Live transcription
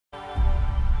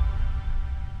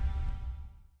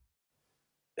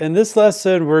In this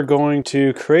lesson, we're going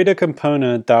to create a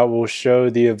component that will show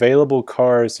the available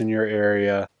cars in your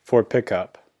area for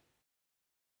pickup.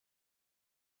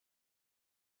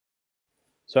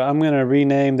 So I'm going to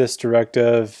rename this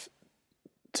directive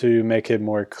to make it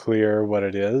more clear what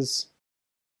it is.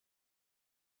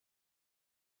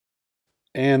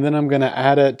 And then I'm going to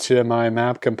add it to my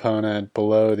map component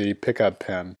below the pickup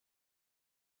pin.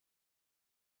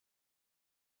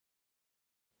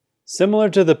 Similar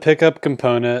to the pickup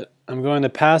component, I'm going to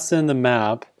pass in the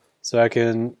map so I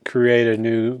can create a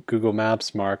new Google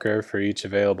Maps marker for each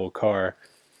available car.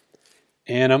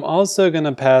 And I'm also going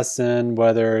to pass in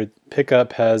whether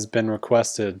pickup has been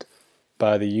requested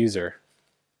by the user.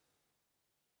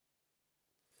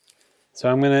 So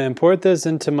I'm going to import this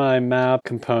into my map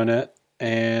component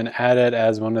and add it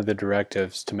as one of the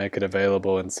directives to make it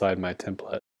available inside my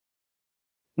template.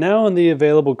 Now in the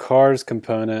available cars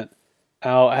component,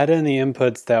 I'll add in the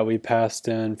inputs that we passed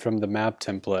in from the map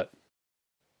template.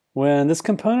 When this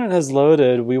component has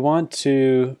loaded, we want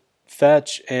to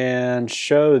fetch and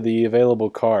show the available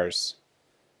cars.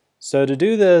 So to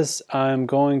do this, I'm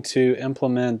going to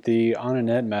implement the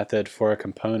onInit method for a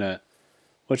component,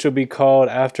 which will be called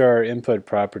after our input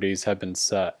properties have been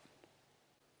set.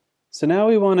 So now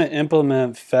we want to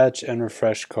implement fetch and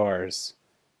refresh cars.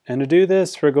 And to do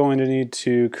this, we're going to need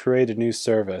to create a new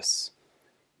service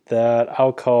that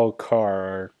I'll call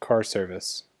car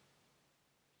service.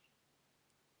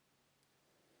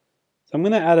 So I'm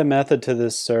going to add a method to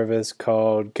this service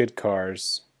called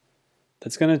getCars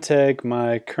that's going to take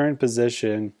my current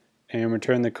position and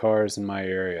return the cars in my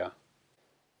area.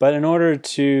 But in order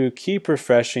to keep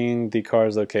refreshing the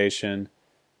car's location,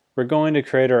 we're going to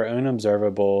create our own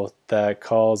observable that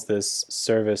calls this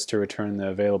service to return the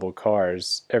available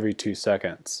cars every 2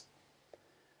 seconds.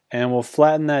 And we'll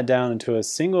flatten that down into a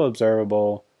single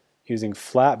observable using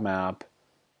flatMap,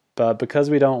 but because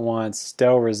we don't want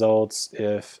stale results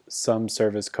if some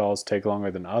service calls take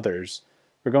longer than others,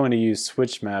 we're going to use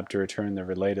switchMap to return the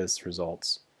latest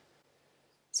results.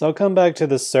 So I'll come back to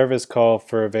the service call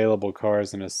for available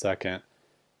cars in a second,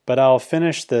 but I'll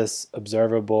finish this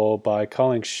observable by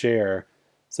calling share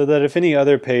so that if any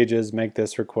other pages make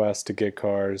this request to get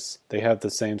cars, they have the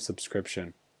same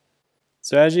subscription.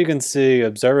 So as you can see,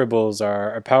 observables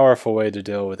are a powerful way to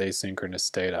deal with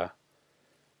asynchronous data.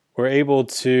 We're able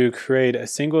to create a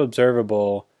single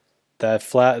observable that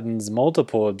flattens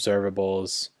multiple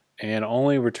observables and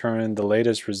only return the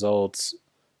latest results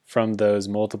from those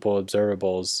multiple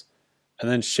observables, and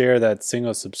then share that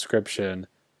single subscription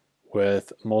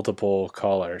with multiple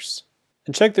callers.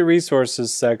 And check the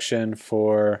resources section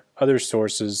for other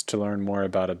sources to learn more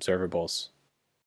about observables.